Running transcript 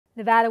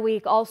Nevada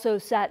Week also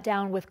sat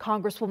down with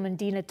Congresswoman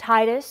Dina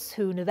Titus,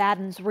 who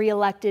Nevadans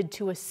re-elected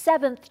to a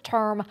 7th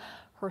term,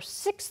 her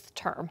 6th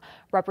term,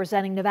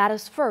 representing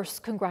Nevada's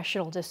 1st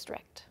congressional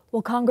district.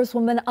 Well,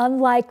 Congresswoman,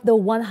 unlike the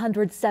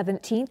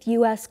 117th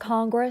U.S.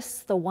 Congress,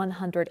 the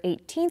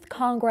 118th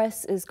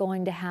Congress is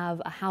going to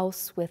have a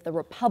House with a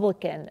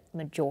Republican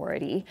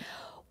majority.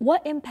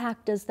 What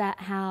impact does that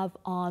have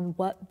on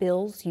what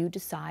bills you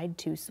decide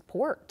to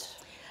support?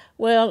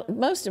 Well,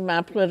 most of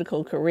my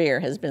political career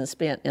has been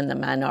spent in the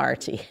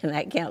minority, and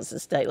that counts the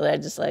state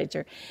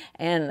legislature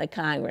and the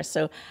Congress.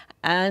 So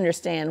I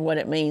understand what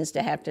it means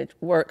to have to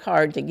work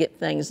hard to get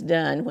things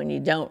done when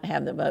you don't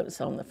have the votes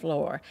on the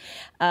floor.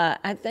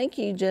 I think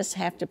you just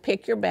have to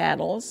pick your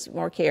battles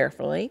more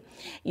carefully.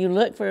 You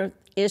look for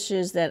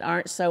issues that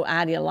aren't so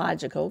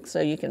ideological,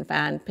 so you can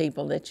find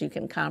people that you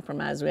can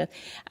compromise with.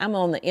 I'm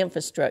on the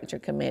infrastructure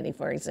committee,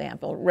 for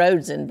example.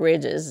 Roads and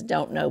bridges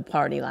don't know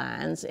party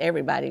lines.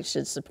 Everybody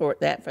should support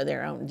that for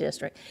their own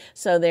district.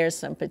 So there's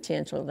some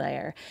potential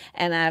there.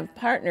 And I've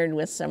partnered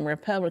with some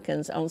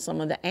Republicans on some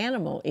of the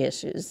animal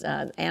issues,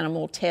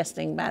 animal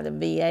testing by the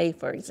VA,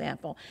 for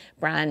example.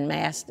 Brian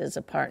Mast is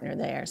a partner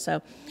there.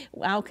 So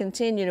I'll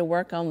continue to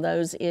work on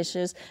those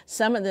issues.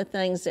 Some of the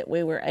things that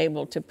we were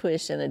able to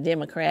push in a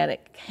Democratic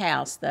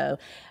House, though,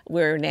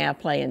 we're now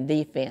playing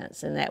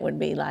defense, and that would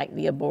be like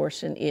the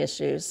abortion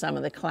issues, some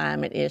of the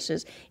climate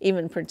issues,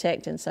 even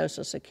protecting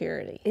Social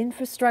Security.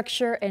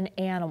 Infrastructure and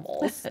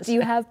animals. Do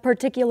you have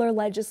particular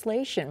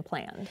legislation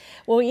planned?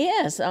 Well,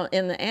 yes.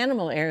 In the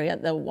animal area,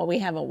 we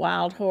have a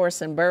Wild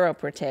Horse and Burro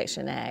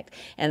Protection Act,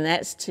 and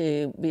that's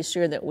to be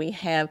sure that we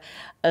have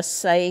a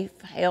safe,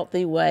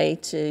 healthy way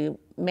to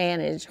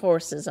manage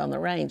horses on the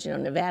range. You know,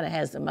 Nevada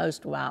has the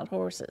most wild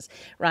horses.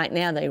 Right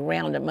now they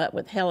round them up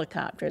with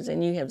helicopters,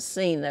 and you have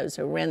seen those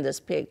horrendous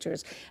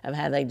pictures of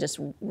how they just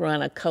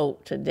run a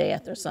colt to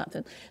death or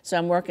something. So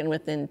I'm working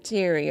with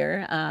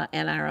Interior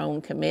and our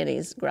own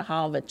committees.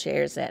 Grijalva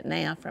chairs that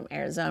now from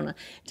Arizona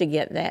to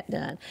get that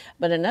done.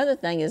 But another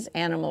thing is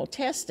animal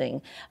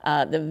testing.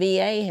 The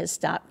VA has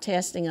stopped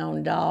testing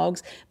on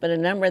dogs, but a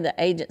number of the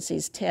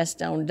agencies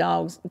test on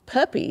dogs,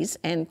 puppies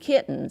and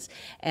kittens.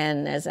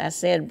 And as I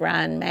said,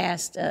 Brian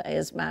Mast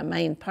is my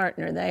main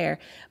partner there,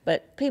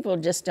 but people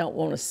just don't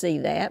want to see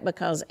that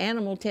because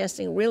animal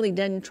testing really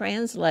doesn't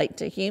translate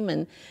to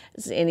humans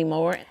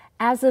anymore.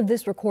 As of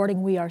this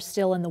recording, we are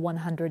still in the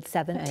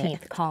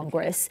 117th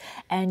Congress,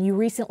 and you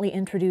recently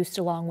introduced,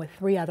 along with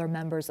 3 other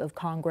members of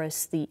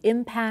Congress, the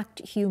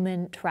Impact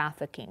Human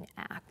Trafficking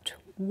Act.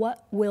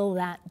 What will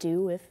that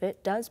do if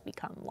it does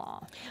become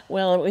law?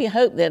 Well, we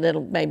hope that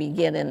it'll maybe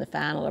get in the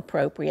final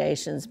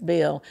appropriations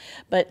bill,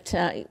 but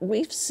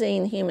we've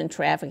seen human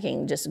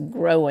trafficking just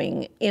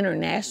growing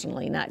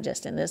internationally, not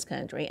just in this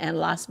country, and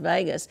Las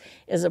Vegas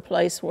is a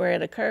place where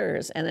it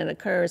occurs, and it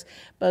occurs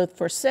both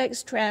for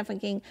sex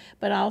trafficking,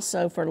 but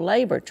also for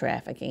labor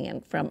trafficking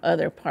and from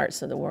other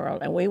parts of the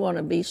world, and we want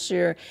to be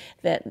sure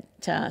that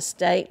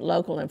state,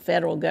 local, and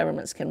federal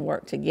governments can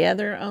work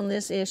together on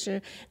this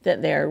issue,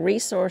 that there are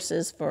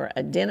resources for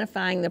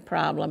identifying the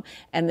problem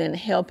and then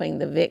helping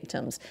the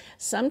victims.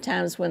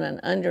 Sometimes when an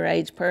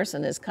underage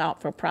person is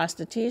caught for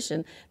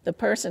prostitution, the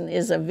person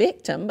is a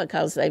victim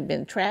because they've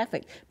been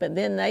trafficked, but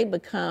then they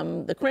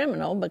become the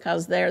criminal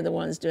because they're the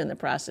ones doing the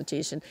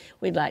prostitution.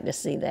 We'd like to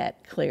see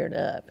that cleared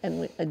up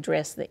and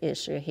address the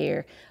issue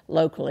here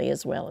locally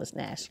as well as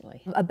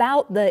nationally.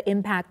 About the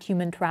Impact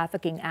Human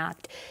Trafficking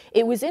Act,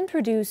 it was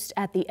introduced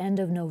at the end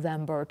of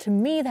November. To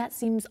me, that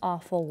seems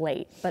awful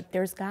late, but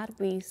there's got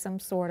to be some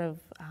sort of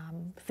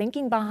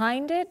thinking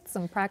behind it,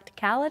 some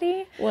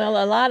practicality?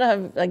 Well, a lot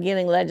of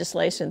getting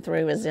legislation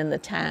through is in the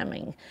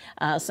timing.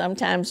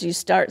 Sometimes you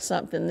start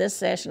something this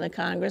session of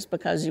Congress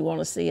because you want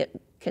to see it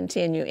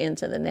continue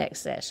into the next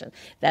session.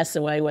 That's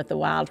the way with the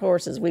wild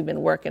horses. We've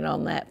been working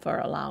on that for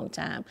a long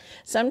time.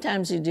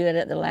 Sometimes you do it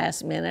at the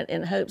last minute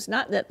in hopes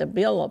not that the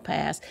bill will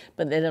pass,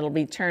 but that it'll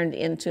be turned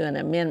into an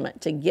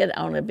amendment to get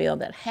on a bill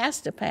that has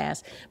to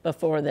pass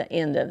before the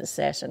end of the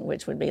session,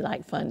 which would be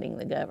like funding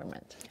the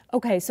government.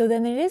 Okay, so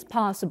then it is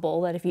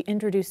possible that if you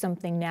introduce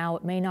something now,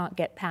 it may not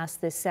get past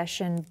this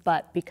session,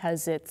 but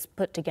because it's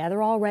put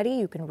together already,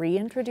 you can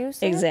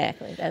reintroduce it?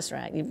 Exactly, that's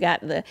right. You've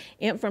got the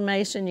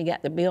information, you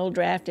got the bill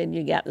drafted,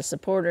 you got the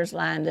supporters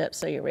lined up,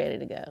 so you're ready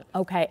to go.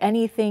 Okay,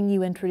 anything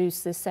you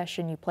introduce this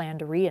session you plan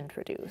to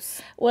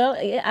reintroduce? Well,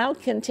 I'll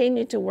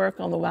continue to work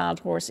on the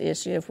wild horse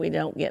issue if we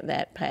don't get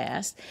that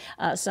passed.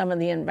 Some of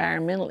the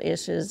environmental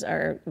issues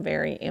are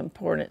very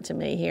important to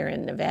me here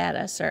in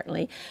Nevada,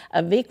 certainly.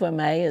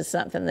 Aviquame is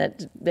something that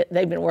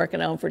they've been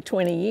working on for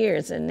 20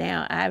 years, and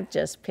now I've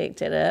just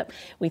picked it up.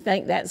 We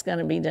think that's going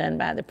to be done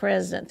by the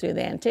President through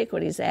the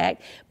Antiquities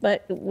Act,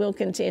 but we'll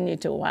continue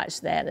to watch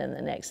that in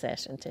the next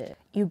session, too.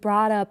 You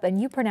brought up, and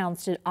you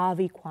pronounced it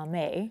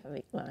Aviquame.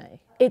 Aviquame.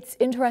 It's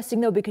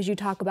interesting, though, because you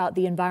talk about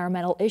the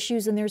environmental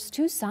issues, and there's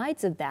 2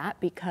 sides of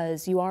that,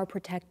 because you are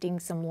protecting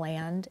some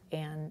land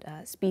and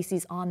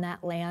species on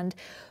that land,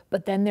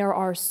 but then there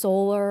are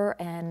solar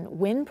and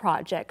wind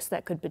projects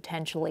that could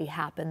potentially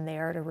happen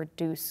there to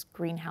reduce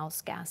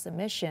greenhouse gas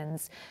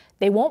emissions.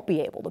 they won't be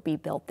able to be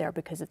built there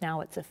because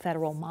now it's a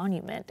federal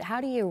monument.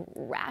 How do you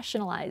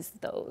rationalize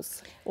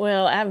those?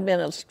 Well, I've been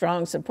a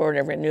strong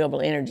supporter of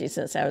renewable energy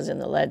since I was in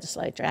the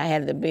legislature. I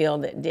had the bill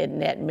that did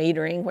net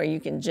metering, where you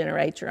can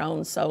generate your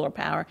own solar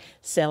power,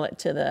 sell it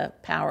to the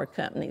power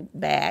company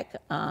back,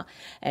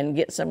 and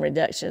get some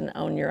reduction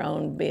on your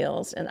own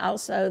bills. And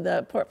also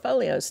the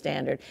portfolio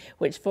standard,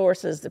 which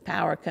forces the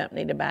power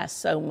company to buy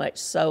so much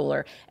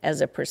solar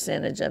as a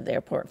percentage of their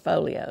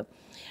portfolio.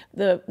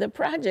 The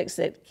projects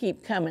that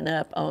keep coming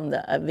up on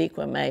the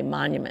Aviquame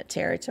Monument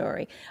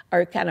territory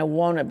are kind of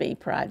wannabe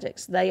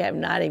projects. They have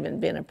not even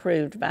been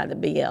approved by the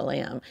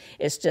BLM.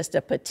 It's just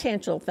a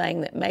potential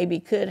thing that maybe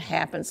could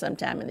happen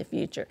sometime in the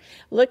future.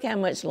 Look how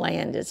much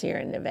land is here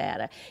in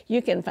Nevada.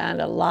 You can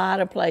find a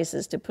lot of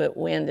places to put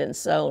wind and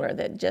solar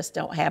that just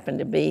don't happen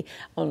to be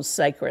on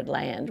sacred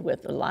land,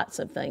 with lots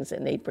of things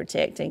that need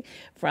protecting,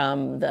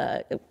 from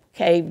the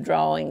cave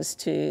drawings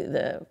to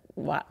the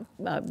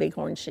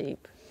bighorn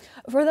sheep.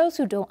 For those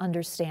who don't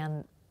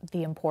understand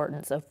the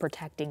importance of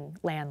protecting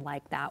land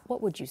like that,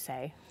 what would you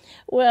say?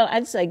 Well,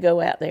 I'd say go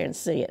out there and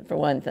see it, for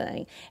one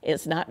thing.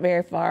 It's not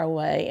very far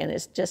away, and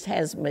it just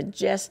has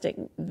majestic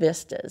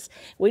vistas.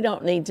 We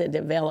don't need to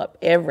develop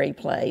every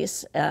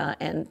place,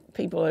 and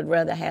people would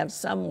rather have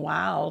some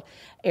wild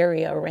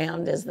area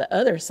around as the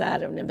other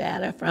side of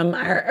Nevada from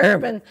our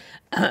urban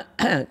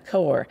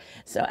core.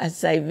 So I'd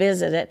say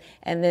visit it,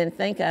 and then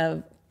think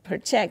of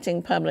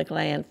protecting public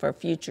land for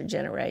future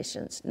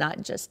generations,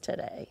 not just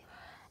today.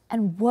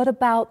 And what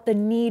about the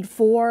need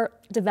for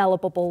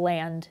developable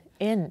land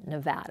in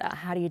Nevada?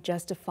 How do you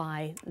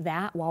justify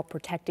that while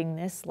protecting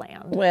this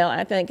land? Well,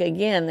 I think,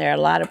 again, there are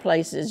a lot of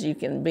places you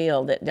can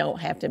build that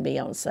don't have to be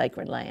on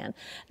sacred land.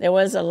 There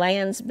was a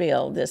lands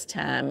bill this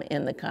time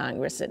in the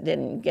Congress that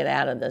didn't get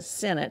out of the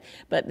Senate,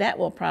 but that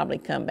will probably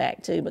come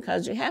back too,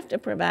 because you have to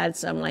provide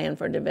some land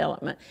for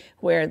development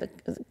where the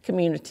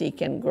community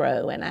can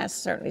grow, and I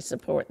certainly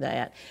support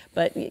that.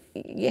 But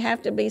you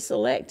have to be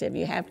selective.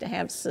 You have to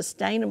have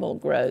sustainable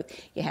growth.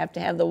 You have to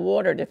have the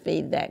water to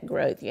feed that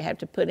growth. You have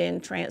to put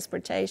in transportation.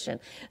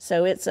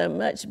 So it's a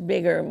much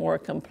bigger, more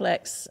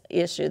complex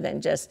issue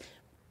than just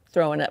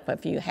throwing up a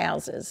few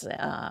houses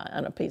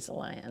on a piece of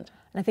land.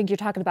 And I think you're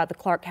talking about the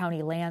Clark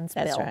County Lands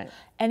Bill. That's right.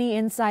 Any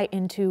insight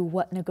into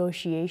what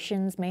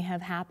negotiations may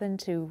have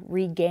happened to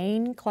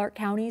regain Clark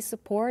County's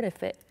support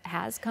if it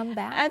has come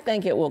back? I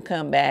think it will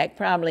come back,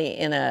 probably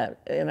in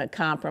a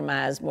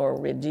compromised, more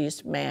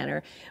reduced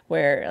manner,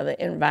 where the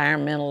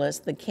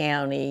environmentalists, the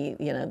county,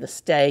 the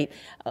state,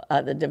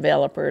 the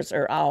developers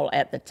are all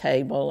at the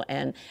table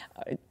and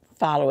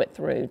follow it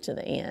through to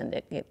the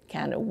end. It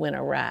kind of went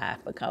awry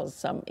because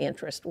some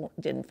interest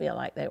didn't feel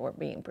like they were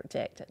being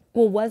protected.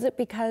 Well, was it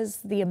because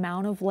the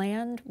amount of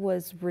land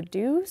was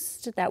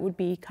reduced that would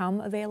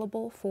become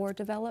available for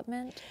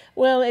development?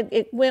 Well,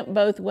 it went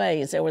both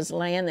ways. There was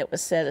land that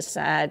was set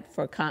aside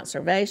for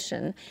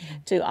conservation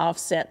to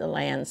offset the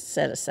land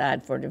set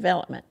aside for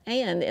development.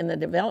 And in the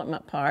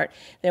development part,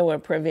 there were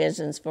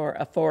provisions for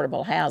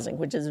affordable housing,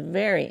 which is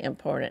very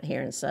important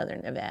here in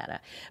southern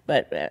Nevada.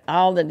 But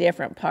all the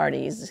different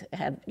parties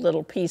had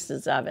little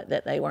pieces of it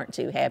that they weren't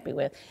too happy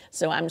with.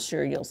 So I'm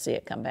sure you'll see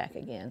it come back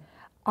again.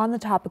 On the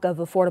topic of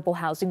affordable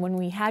housing, when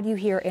we had you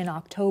here in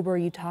October,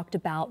 you talked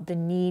about the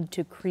need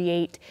to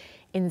create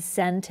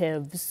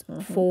incentives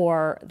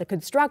for the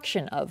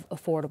construction of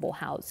affordable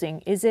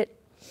housing. Is it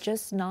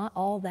just not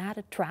all that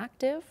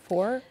attractive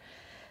for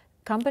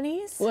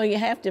companies? Well, you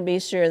have to be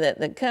sure that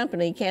the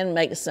company can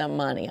make some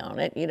money on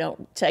it. You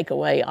don't take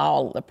away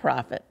all the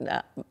profit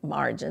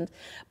margins,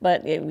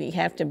 but we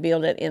have to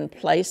build it in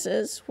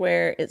places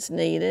where it's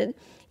needed.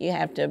 You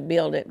have to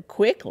build it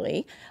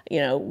quickly.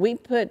 We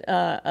put,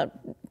 I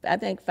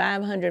think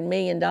 $500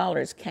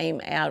 million came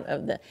out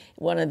of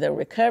one of the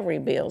recovery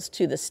bills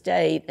to the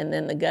state, and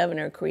then the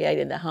governor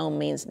created the Home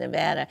Means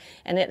Nevada,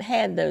 and it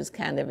had those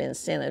kind of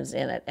incentives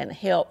in it and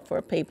help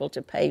for people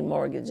to pay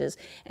mortgages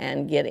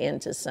and get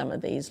into some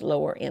of these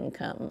lower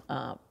income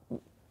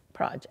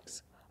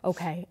projects.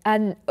 Okay,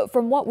 and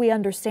from what we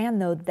understand,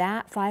 though,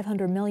 that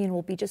 $500 million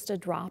will be just a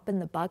drop in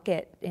the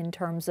bucket in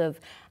terms of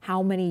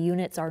how many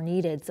units are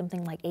needed.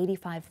 Something like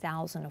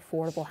 85,000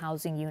 affordable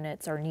housing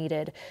units are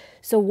needed.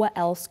 So what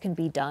else can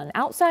be done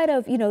outside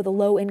of, the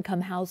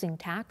low-income housing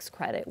tax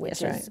credit,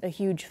 which is a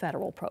huge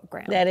federal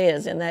program? That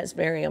is, and that's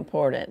very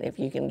important if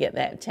you can get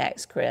that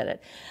tax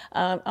credit.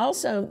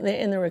 Also,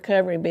 in the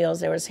recovery bills,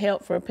 there was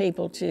help for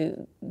people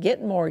to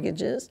get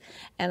mortgages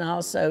and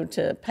also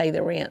to pay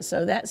the rent.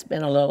 So that's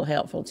been a little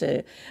helpful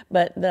too.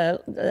 But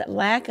the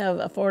lack of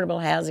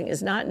affordable housing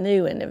is not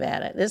new in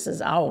Nevada. This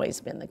has always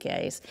been the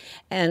case.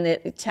 And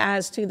it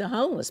ties to the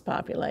homeless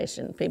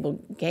population. People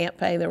can't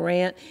pay the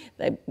rent.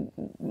 They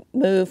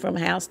move from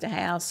house to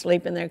house,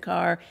 sleep in their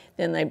car,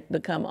 then they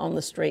become on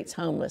the streets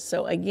homeless.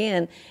 So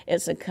again,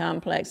 it's a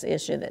complex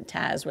issue that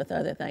ties with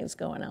other things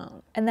going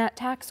on. And that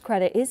tax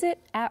credit, is it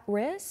at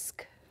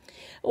risk?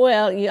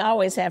 Well, you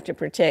always have to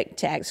protect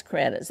tax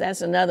credits.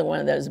 That's another one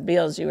of those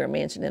bills you were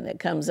mentioning that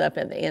comes up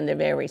at the end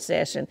of every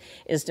session,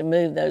 is to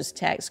move those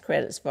tax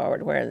credits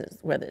forward,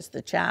 whether it's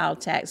the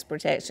Child Tax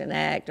Protection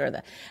Act or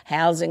the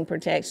Housing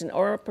Protection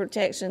or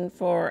protection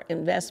for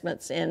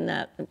investments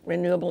in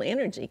renewable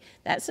energy.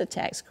 That's a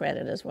tax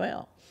credit as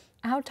well.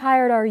 How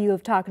tired are you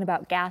of talking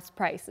about gas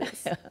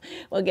prices?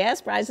 Well,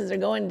 gas prices are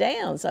going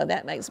down, so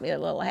that makes me a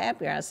little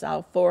happier. I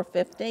saw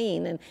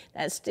 $4.15, and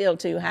that's still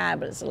too high,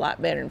 but it's a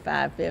lot better than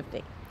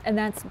 $5.50.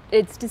 And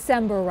it's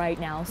December right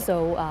now,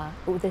 so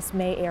this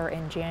may air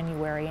in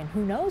January, and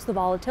who knows the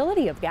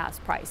volatility of gas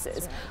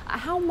prices. Right.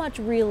 How much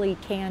really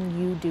can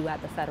you do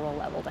at the federal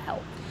level to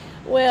help?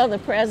 Well, the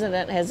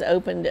president has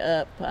opened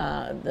up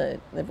the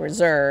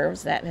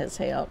reserves. That has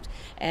helped,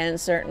 and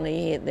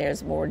certainly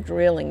there's more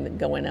drilling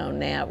going on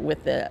now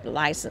with the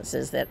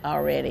licenses that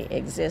already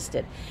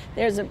existed.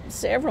 There's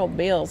several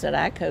bills that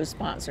I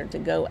co-sponsored to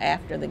go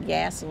after the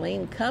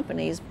gasoline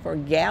companies for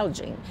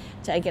gouging,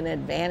 taking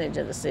advantage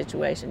of the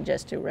situation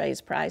just to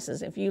raise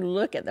prices. If you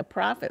look at the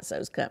profits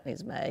those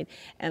companies made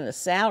and the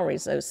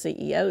salaries those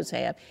CEOs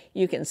have,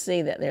 you can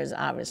see that there's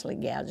obviously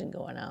gouging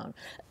going on.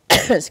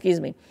 Excuse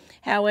me.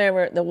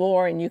 However, the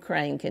war in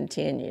Ukraine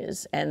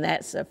continues, and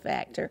that's a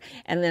factor.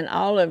 And then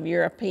all of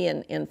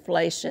European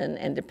inflation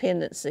and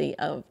dependency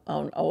on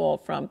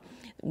oil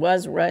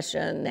was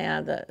Russia,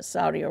 now the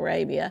Saudi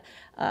Arabia,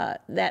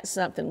 that's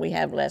something we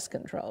have less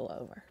control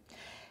over.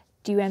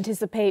 Do you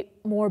anticipate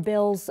more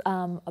bills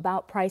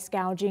about price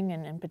gouging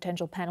and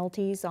potential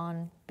penalties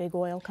on big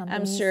oil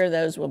companies? I'm sure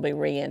those will be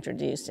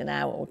reintroduced, and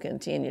I will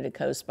continue to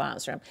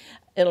co-sponsor them.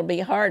 It'll be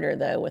harder,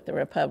 though, with the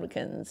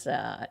Republicans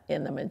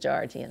in the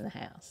majority in the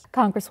House.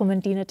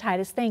 Congresswoman Dina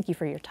Titus, thank you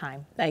for your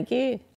time. Thank you.